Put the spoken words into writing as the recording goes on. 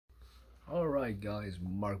Alright guys,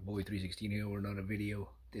 MarkBoy316 here with another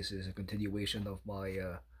video. This is a continuation of my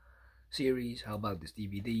series, How About This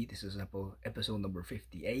DVD? This is episode number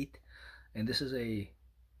 58. And this is a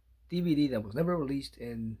DVD that was never released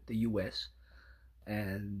in the US.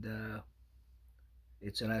 And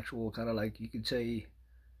it's an actual kind of like, you could say,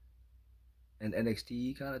 an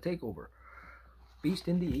NXT kind of takeover. Beast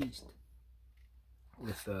in the East.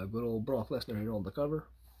 With good old Brock Lesnar here on the cover.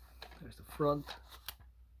 There's the front.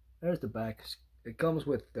 There's the back. It comes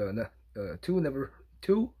with two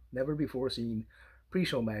never before seen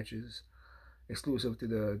pre-show matches exclusive to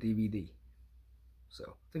the DVD. So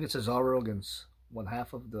I think it's Cesaro against one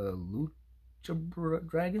half of the Lucha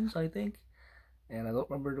Dragons, I think, and I don't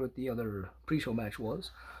remember what the other pre-show match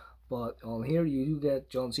was. But on here you do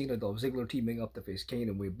get John Cena, Dolph Ziggler teaming up to face Kane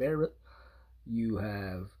and Wade Barrett. You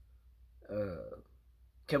have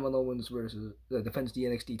Kevin Owens versus defends the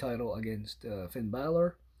NXT title against Finn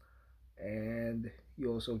Balor. And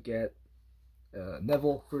you also get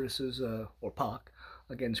Neville versus or Pac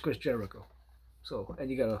against Chris Jericho. So,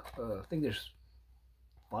 and you got I think there's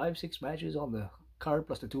 5-6 matches on the card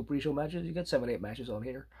plus the 2 pre-show matches. You got 7-8 matches on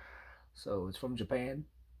here. So it's from Japan,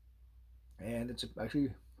 and it's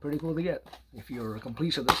actually pretty cool to get if you're a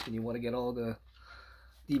completionist and you want to get all the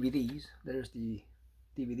DVDs. There's the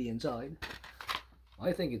DVD inside.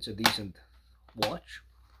 I think it's a decent watch.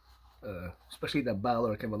 Especially the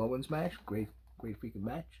Balor Kevin Owens match, great freaking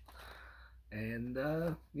match. And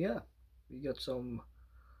yeah, we got some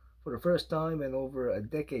for the first time in over a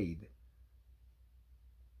decade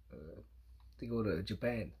to go to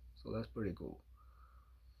Japan, so that's pretty cool.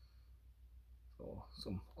 So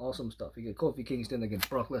some awesome stuff. You get Kofi Kingston against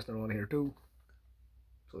Brock Lesnar on here too.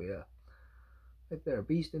 So yeah, right there,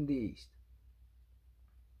 Beast in the East.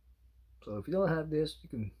 So if you don't have this, you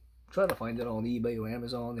can try to find it on eBay or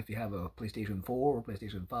Amazon if you have a PlayStation 4 or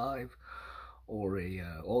PlayStation 5 or a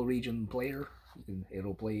all-region player.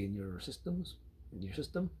 It'll play in your system.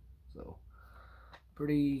 So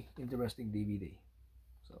pretty interesting DVD.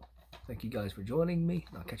 So thank you guys for joining me.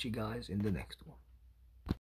 I'll catch you guys in the next one.